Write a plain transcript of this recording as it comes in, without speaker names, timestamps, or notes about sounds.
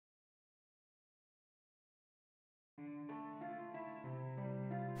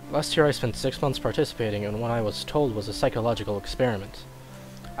Last year I spent 6 months participating in what I was told was a psychological experiment.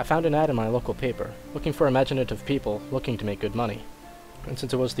 I found an ad in my local paper, looking for imaginative people looking to make good money. And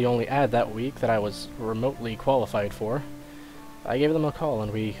since it was the only ad that week that I was remotely qualified for, I gave them a call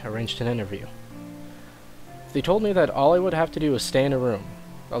and we arranged an interview. They told me that all I would have to do was stay in a room,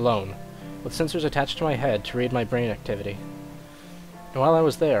 alone, with sensors attached to my head to read my brain activity. And while I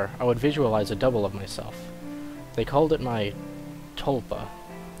was there, I would visualize a double of myself. They called it my Tulpa.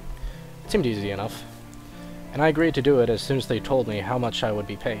 It seemed easy enough, and I agreed to do it as soon as they told me how much I would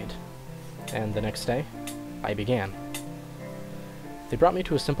be paid. And the next day, I began. They brought me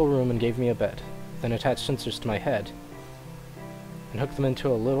to a simple room and gave me a bed, then attached sensors to my head, and hooked them into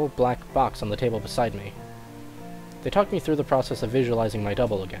a little black box on the table beside me. They talked me through the process of visualizing my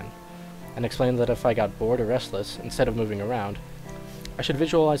double again, and explained that if I got bored or restless, instead of moving around, I should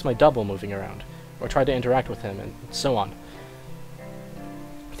visualize my double moving around, or try to interact with him, and so on.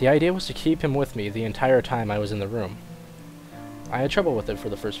 The idea was to keep him with me the entire time I was in the room. I had trouble with it for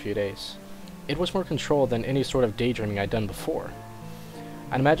the first few days. It was more controlled than any sort of daydreaming I'd done before.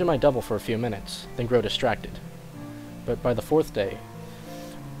 I'd imagine my double for a few minutes, then grow distracted. But by the 4th day,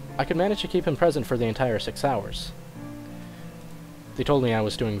 I could manage to keep him present for the entire 6 hours. They told me I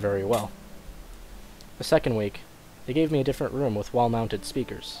was doing very well. The second week, they gave me a different room with wall-mounted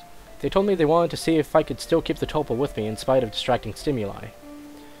speakers. They told me they wanted to see if I could still keep the Tulpa with me in spite of distracting stimuli.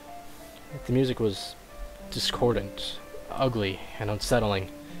 The music was discordant, ugly, and unsettling,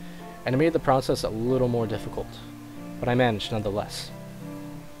 and it made the process a little more difficult, but I managed nonetheless.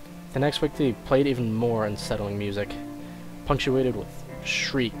 The next week they played even more unsettling music, punctuated with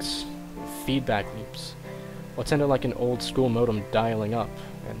shrieks, feedback loops, what sounded like an old-school modem dialing up,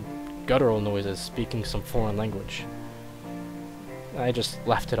 and guttural noises speaking some foreign language. I just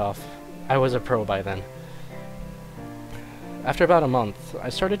laughed it off. I was a pro by then. After about a month, I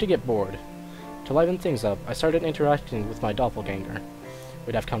started to get bored. To liven things up, I started interacting with my doppelganger.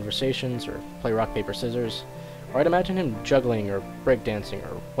 We'd have conversations, or play rock, paper, scissors, or I'd imagine him juggling or breakdancing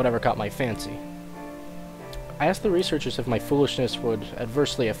or whatever caught my fancy. I asked the researchers if my foolishness would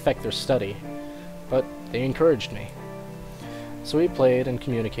adversely affect their study, but they encouraged me. So we played and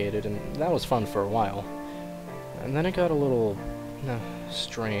communicated, and that was fun for a while. And then it got a little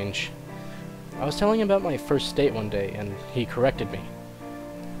strange. I was telling him about my first date one day, and he corrected me.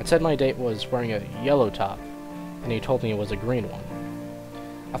 I said my date was wearing a yellow top, and he told me it was a green one.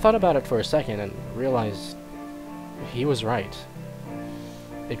 I thought about it for a second and realized he was right.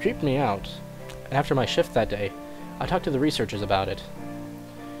 It creeped me out, and after my shift that day, I talked to the researchers about it.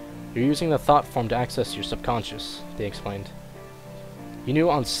 You're using the thought form to access your subconscious, they explained. You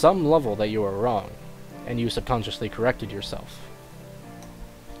knew on some level that you were wrong, and you subconsciously corrected yourself.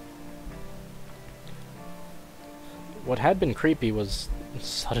 What had been creepy was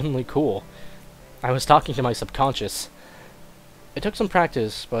suddenly cool. I was talking to my subconscious. It took some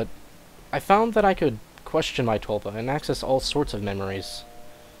practice, but I found that I could question my Tulpa and access all sorts of memories.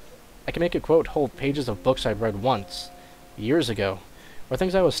 I could make it, quote, hold pages of books I'd read once, years ago, or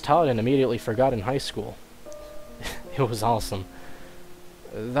things I was taught and immediately forgot in high school. It was awesome.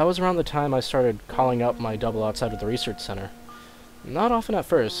 That was around the time I started calling up my double outside of the research center. Not often at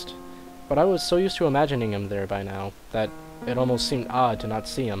first, but I was so used to imagining him there by now that it almost seemed odd to not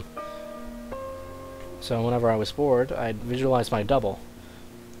see him. So whenever I was bored, I'd visualize my double.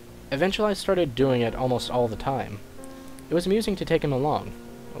 Eventually I started doing it almost all the time. It was amusing to take him along,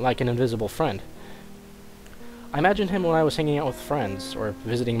 like an invisible friend. I imagined him when I was hanging out with friends, or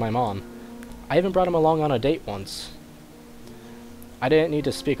visiting my mom. I even brought him along on a date once. I didn't need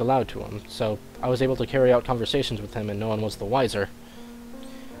to speak aloud to him, so I was able to carry out conversations with him and no one was the wiser.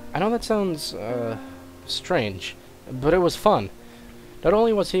 I know that sounds, strange, but it was fun. Not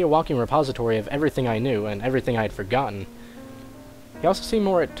only was he a walking repository of everything I knew and everything I had forgotten, he also seemed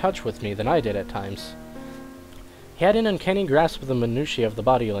more at touch with me than I did at times. He had an uncanny grasp of the minutiae of the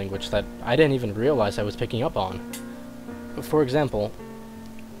body language that I didn't even realize I was picking up on. For example,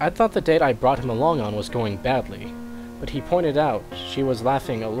 I thought the date I brought him along on was going badly, but he pointed out she was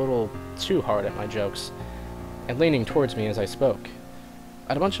laughing a little too hard at my jokes, and leaning towards me as I spoke.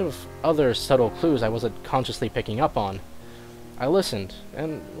 I had a bunch of other subtle clues I wasn't consciously picking up on. I listened,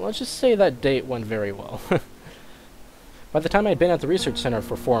 and let's just say that date went very well. By the time I'd been at the research center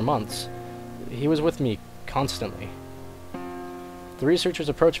for 4 months, he was with me constantly. The researchers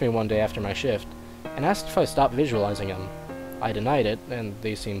approached me one day after my shift, and asked if I stopped visualizing him. I denied it, and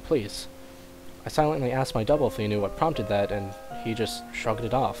they seemed pleased. I silently asked my double if he knew what prompted that, and he just shrugged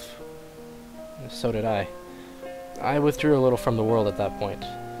it off. So did I. I withdrew a little from the world at that point.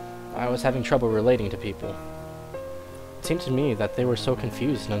 I was having trouble relating to people. It seemed to me that they were so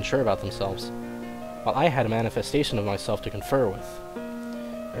confused and unsure about themselves, while I had a manifestation of myself to confer with.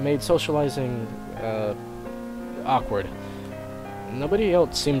 It made socializing, awkward. Nobody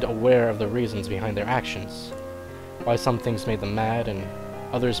else seemed aware of the reasons behind their actions, why some things made them mad and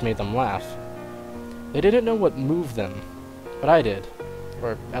others made them laugh. They didn't know what moved them, but I did,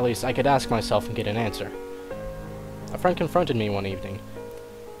 or at least I could ask myself and get an answer. A friend confronted me one evening.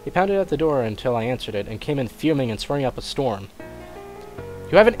 He pounded at the door until I answered it and came in fuming and swearing up a storm.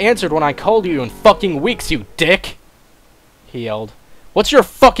 "You haven't answered when I called you in fucking weeks, you dick!" he yelled. "What's your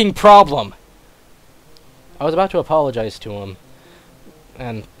fucking problem?" I was about to apologize to him,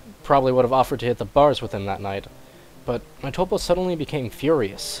 and probably would have offered to hit the bars with him that night, but my Tulpa suddenly became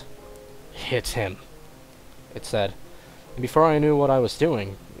furious. "Hit him," it said, and before I knew what I was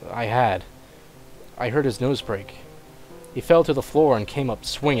doing, I had. I heard his nose break. He fell to the floor and came up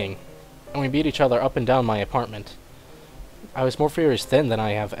swinging, and we beat each other up and down my apartment. I was more furious then than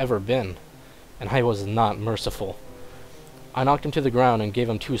I have ever been, and I was not merciful. I knocked him to the ground and gave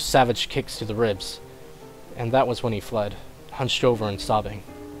him 2 savage kicks to the ribs, and that was when he fled, hunched over and sobbing.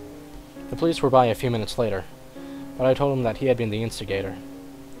 The police were by a few minutes later, but I told him that he had been the instigator,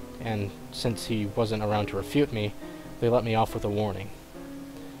 and since he wasn't around to refute me, they let me off with a warning.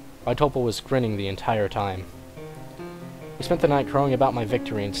 My Tulpa was grinning the entire time. We spent the night crowing about my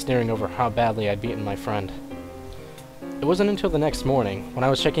victory and sneering over how badly I'd beaten my friend. It wasn't until the next morning, when I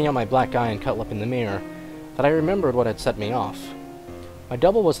was checking out my black eye and cut lip in the mirror, that I remembered what had set me off. My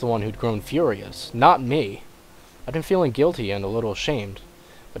double was the one who'd grown furious, not me. I'd been feeling guilty and a little ashamed,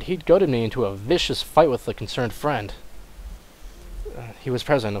 but he'd goaded me into a vicious fight with the concerned friend. He was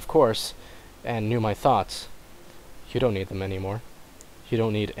present, of course, and knew my thoughts. "You don't need them anymore. You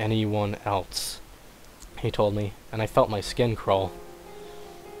don't need anyone else," he told me, and I felt my skin crawl.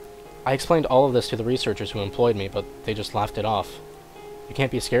 I explained all of this to the researchers who employed me, but they just laughed it off. "You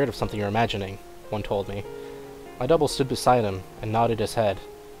can't be scared of something you're imagining," one told me. My double stood beside him and nodded his head,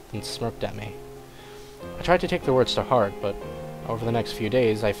 then smirked at me. I tried to take the words to heart, but over the next few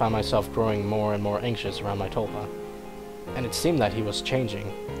days I found myself growing more and more anxious around my Tulpa, and it seemed that he was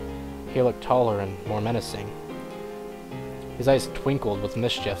changing. He looked taller and more menacing. His eyes twinkled with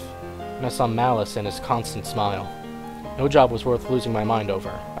mischief, and I saw malice in his constant smile. No job was worth losing my mind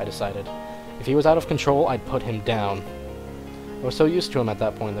over, I decided. If he was out of control, I'd put him down. I was so used to him at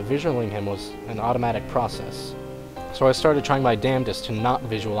that point that visualizing him was an automatic process, so I started trying my damnedest to not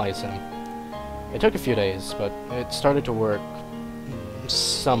visualize him. It took a few days, but it started to work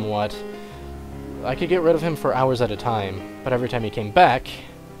somewhat. I could get rid of him for hours at a time, but every time he came back,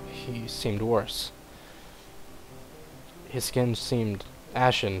 he seemed worse. His skin seemed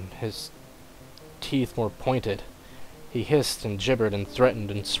ashen, his teeth more pointed. He hissed and gibbered and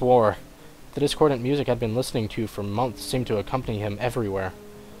threatened and swore. The discordant music I'd been listening to for months seemed to accompany him everywhere.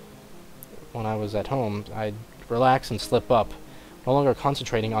 When I was at home, I'd relax and slip up, no longer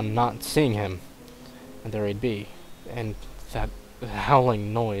concentrating on not seeing him. And there he'd be, and that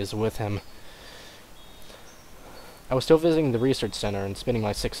howling noise with him. I was still visiting the research center and spending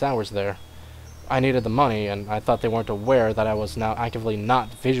my 6 hours there. I needed the money, and I thought they weren't aware that I was now actively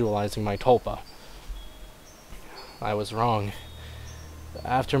not visualizing my Tulpa. I was wrong.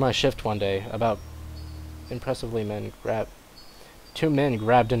 After my shift one day, two men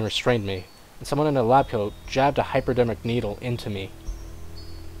grabbed and restrained me, and someone in a lab coat jabbed a hypodermic needle into me.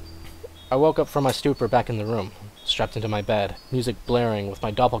 I woke up from my stupor back in the room, strapped into my bed, music blaring with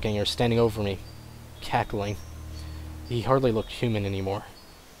my doppelganger standing over me, cackling. He hardly looked human anymore.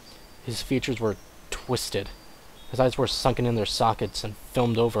 His features were twisted. His eyes were sunken in their sockets and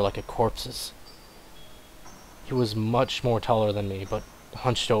filmed over like a corpse's. He was much more taller than me, but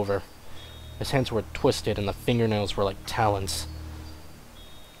hunched over. His hands were twisted and the fingernails were like talons.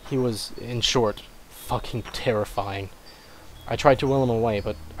 He was, in short, fucking terrifying. I tried to will him away,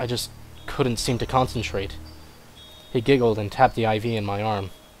 but I just couldn't seem to concentrate. He giggled and tapped the IV in my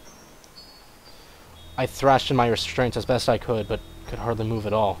arm. I thrashed in my restraints as best I could, but could hardly move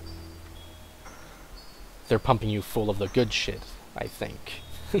at all. "They're pumping you full of the good shit, I think.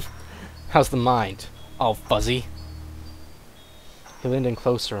 How's the mind? All fuzzy?" He leaned in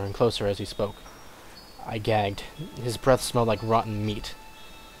closer and closer as he spoke. I gagged. His breath smelled like rotten meat.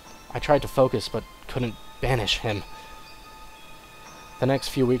 I tried to focus, but couldn't banish him. The next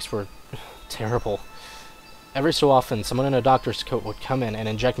few weeks were terrible. Every so often, someone in a doctor's coat would come in and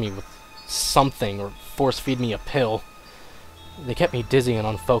inject me with something, or force-feed me a pill. They kept me dizzy and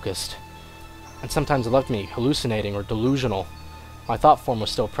unfocused, and sometimes left me hallucinating or delusional. My thought form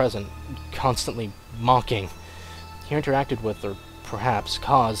was still present, constantly mocking. He interacted with, or perhaps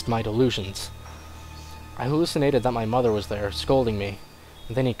caused, my delusions. I hallucinated that my mother was there, scolding me,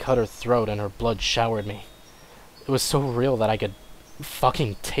 and then he cut her throat and her blood showered me. It was so real that I could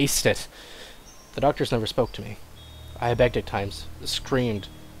fucking taste it. The doctors never spoke to me. I begged at times, screamed,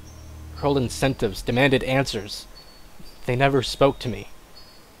 hurled incentives, demanded answers. They never spoke to me.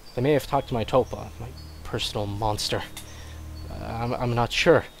 They may have talked to my Tulpa, my personal monster. I'm not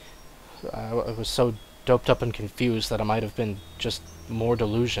sure. I was so doped up and confused that it might have been just more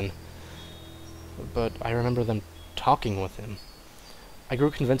delusion. But I remember them talking with him. I grew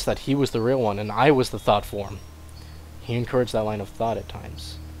convinced that he was the real one and I was the thought form. He encouraged that line of thought at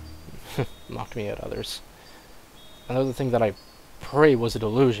times. Mocked me at others. Another thing that I pray was a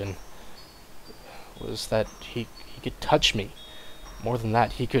delusion was that he could touch me. More than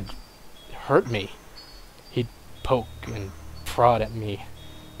that, he could hurt me. He'd poke and prod at me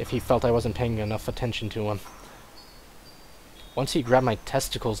if he felt I wasn't paying enough attention to him. Once he grabbed my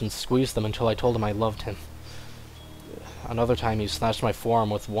testicles and squeezed them until I told him I loved him. Another time he slashed my forearm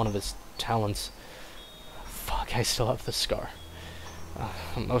with one of his talons. Fuck, I still have the scar.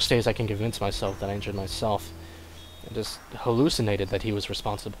 Most days I can convince myself that I injured myself. I just hallucinated that he was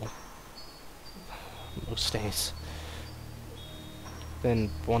responsible. Most days. Then,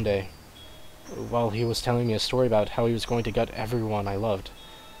 one day, while he was telling me a story about how he was going to gut everyone I loved,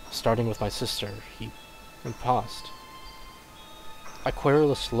 starting with my sister, he paused. A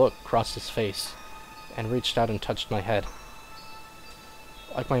querulous look crossed his face, and reached out and touched my head.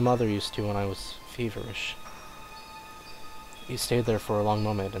 Like my mother used to when I was feverish. He stayed there for a long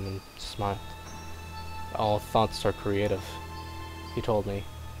moment and then smiled. All thoughts are creative, he told me.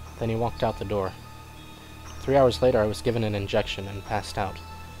 Then he walked out the door. 3 hours later I was given an injection and passed out.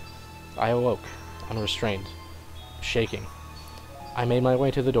 I awoke, unrestrained, shaking. I made my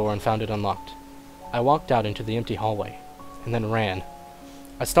way to the door and found it unlocked. I walked out into the empty hallway, and then ran.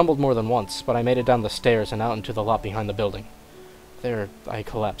 I stumbled more than once, but I made it down the stairs and out into the lot behind the building. There I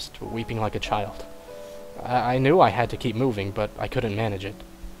collapsed, weeping like a child. I knew I had to keep moving, but I couldn't manage it.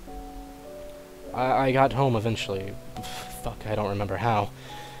 I got home eventually. Fuck, I don't remember how.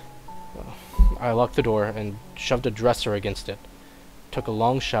 I locked the door and shoved a dresser against it, took a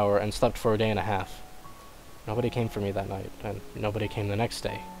long shower, and slept for a day and a half. Nobody came for me that night, and nobody came the next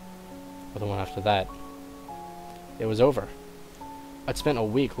day, or the one after that. It was over. I'd spent a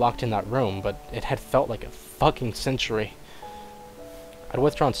week locked in that room, but it had felt like a fucking century. I'd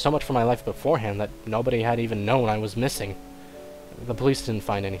withdrawn so much from my life beforehand that nobody had even known I was missing. The police didn't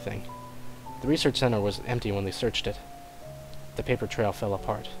find anything. The research center was empty when they searched it. The paper trail fell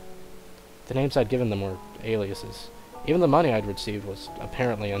apart. The names I'd given them were aliases. Even the money I'd received was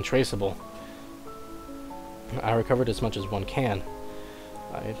apparently untraceable. I recovered as much as one can.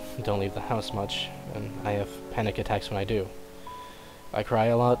 I don't leave the house much, and I have panic attacks when I do. I cry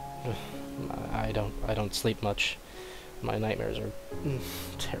a lot. I don't sleep much. My nightmares are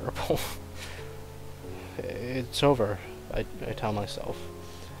terrible. It's over, I tell myself.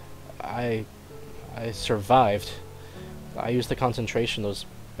 I survived. I used the concentration those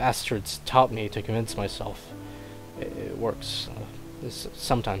bastards taught me to convince myself. It works.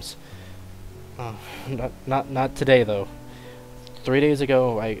 Sometimes. Not today, though. 3 days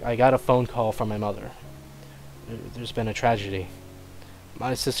ago, I got a phone call from my mother. There's been a tragedy.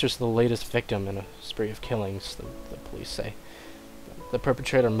 My sister's the latest victim in a spree of killings, the police say. The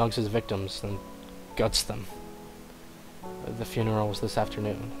perpetrator mugs his victims, then guts them. The funeral was this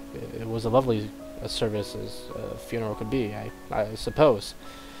afternoon. It was a lovely service as a funeral could be, I suppose.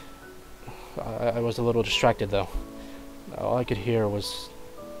 I was a little distracted, though. All I could hear was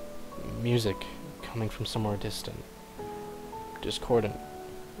music coming from somewhere distant. Discordant,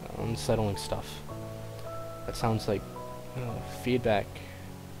 unsettling stuff. That sounds like feedback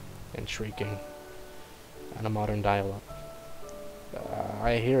and shrieking and a modern dial-up.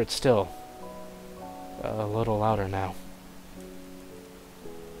 I hear it still. A little louder now.